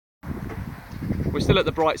We're still at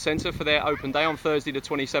the Bright Centre for their open day on Thursday the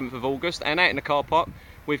 27th of August, and out in the car park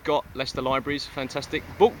we've got Leicester Library's fantastic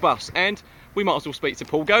Bookbus, and we might as well speak to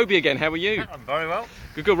Paul Goby again. How are you? I'm very well.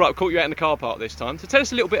 Good, right, I've caught you out in the car park this time. So tell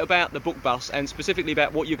us a little bit about the Bookbus and specifically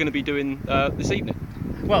about what you're going to be doing this evening.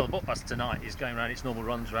 Well, the Bookbus tonight is going around its normal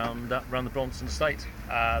runs around the Bronson estate.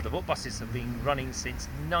 The Bookbuses have been running since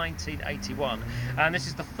 1981, and this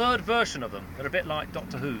is the third version of them. They're a bit like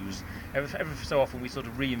Doctor Who's. Every so often we sort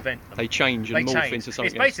of reinvent them. They change and morph into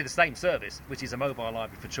something It's basically the same service, which is a mobile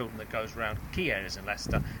library for children that goes around key areas in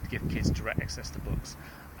Leicester to give kids direct access to books.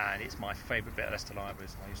 And it's my favourite bit of Leicester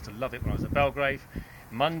Libraries. I used to love it when I was at Belgrave.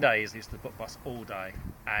 Mondays, I used to the Bookbus all day,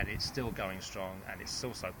 and it's still going strong, and it's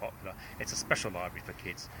still so popular. It's a special library for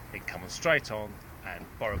kids. They can come on straight on and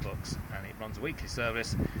borrow books, and it runs a weekly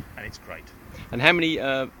service, and it's great. And how many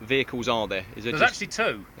vehicles are there? There's actually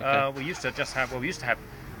two. Okay. We used to have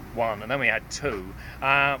one, and then we had two.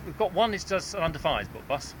 We've got one is just an under 5s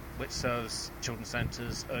Bookbus, which serves children's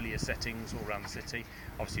centres, earlier settings all around the city.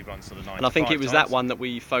 Obviously runs sort of 9 And I think to 5 it was times. that one that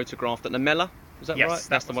we photographed at the Mella. Was that right?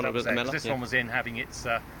 That's the one that was at the Mella. This one was in having its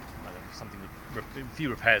something with a few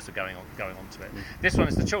repairs are going on to it. This one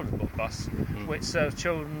is the children's Bookbus, which serves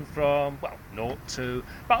children from 0 to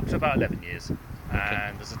up to about 11 years.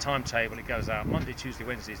 And there's a timetable. It goes out Monday, Tuesday,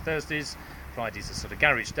 Wednesdays, Thursdays. Fridays is sort of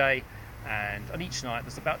garage day, and on each night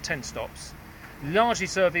there's about 10 stops, largely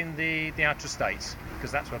serving the outer estates,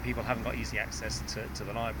 because that's where people haven't got easy access to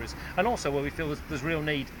the libraries, and also where we feel there's real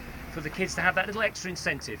need for the kids to have that little extra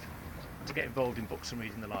incentive to get involved in books and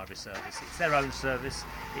reading the library service. It's their own service,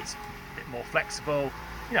 it's a bit more flexible.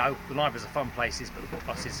 You know, the libraries are fun places, but the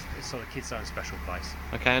Bookbus is sort of kids' own special place.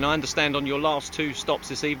 Okay, and I understand on your last 2 stops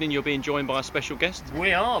this evening you're being joined by a special guest?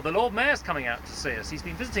 We are. The Lord Mayor's coming out to see us. He's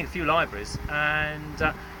been visiting a few libraries,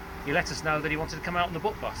 and he let us know that he wanted to come out on the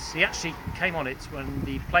Bookbus. He actually came on it when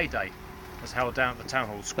the play day was held down at the Town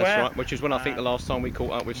Hall Square. That's right, which is when I think the last time we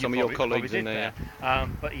caught up with some of your colleagues in there.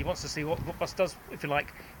 But he wants to see what the Bookbus does, if you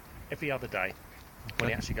like, every other day when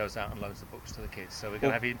he actually goes out and loads the books to the kids. So we're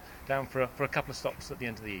going to have him down for a couple of stops at the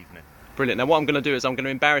end of the evening. Brilliant. Now what I'm going to do is I'm going to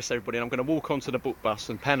embarrass everybody, and I'm going to walk onto the Bookbus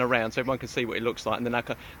and pan around so everyone can see what it looks like, and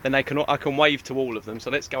then I can wave to all of them.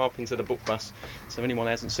 So let's go up into the Bookbus. So if anyone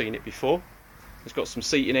hasn't seen it before, it's got some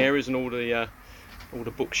seating areas and all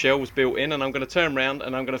the bookshelves built in, and I'm going to turn around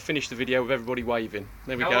and I'm going to finish the video with everybody waving.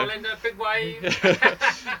 There we go. Linda, big wave.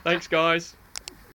 Thanks, guys.